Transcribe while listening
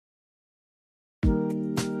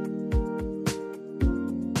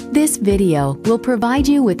This video will provide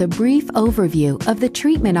you with a brief overview of the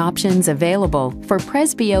treatment options available for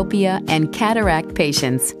presbyopia and cataract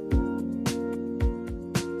patients.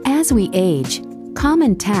 As we age,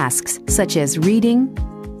 common tasks such as reading,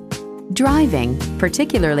 driving,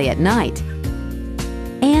 particularly at night,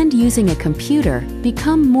 and using a computer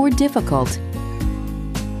become more difficult.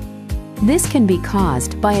 This can be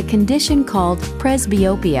caused by a condition called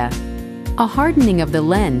presbyopia, a hardening of the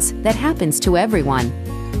lens that happens to everyone,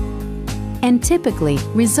 and typically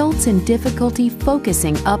results in difficulty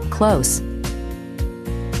focusing up close.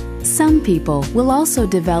 Some people will also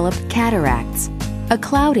develop cataracts, a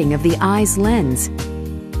clouding of the eye's lens,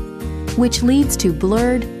 which leads to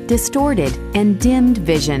blurred, distorted, and dimmed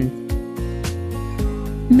vision.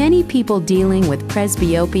 Many people dealing with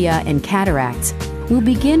presbyopia and cataracts will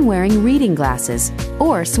begin wearing reading glasses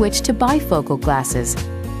or switch to bifocal glasses.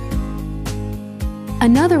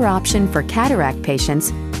 Another option for cataract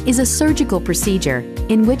patients is a surgical procedure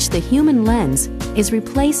in which the human lens is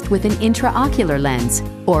replaced with an intraocular lens,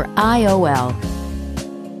 or IOL.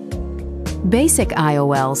 Basic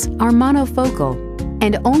IOLs are monofocal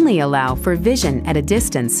and only allow for vision at a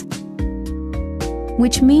distance,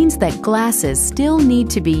 which means that glasses still need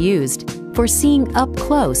to be used for seeing up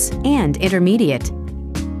close and intermediate.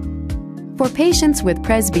 For patients with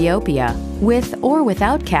presbyopia, with or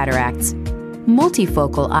without cataracts,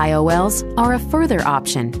 multifocal IOLs are a further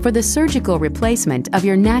option for the surgical replacement of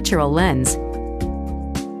your natural lens.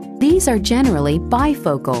 These are generally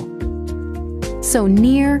bifocal, so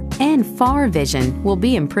near and far vision will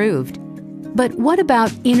be improved. But what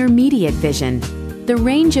about intermediate vision, the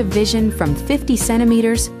range of vision from 50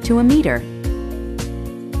 centimeters to a meter?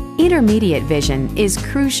 Intermediate vision is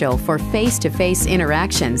crucial for face-to-face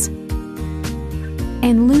interactions,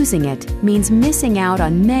 and losing it means missing out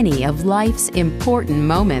on many of life's important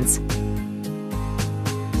moments.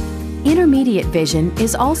 Intermediate vision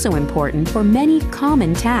is also important for many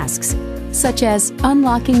common tasks, such as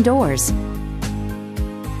unlocking doors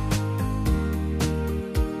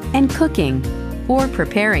and cooking or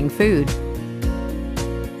preparing food.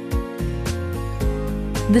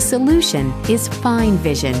 The solution is fine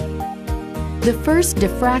vision, the first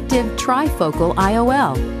diffractive trifocal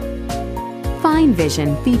IOL. Fine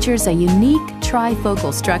vision features a unique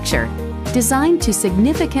trifocal structure designed to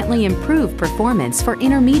significantly improve performance for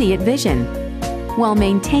intermediate vision, while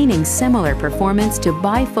maintaining similar performance to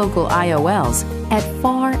bifocal IOLs at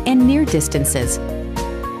far and near distances.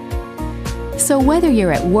 So whether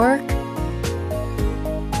you're at work,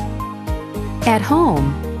 at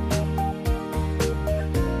home,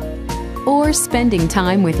 or spending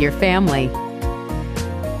time with your family,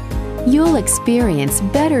 you'll experience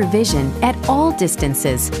better vision at all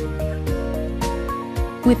distances,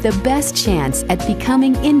 with the best chance at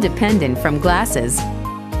becoming independent from glasses.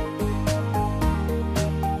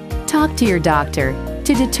 Talk to your doctor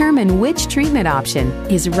to determine which treatment option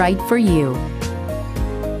is right for you.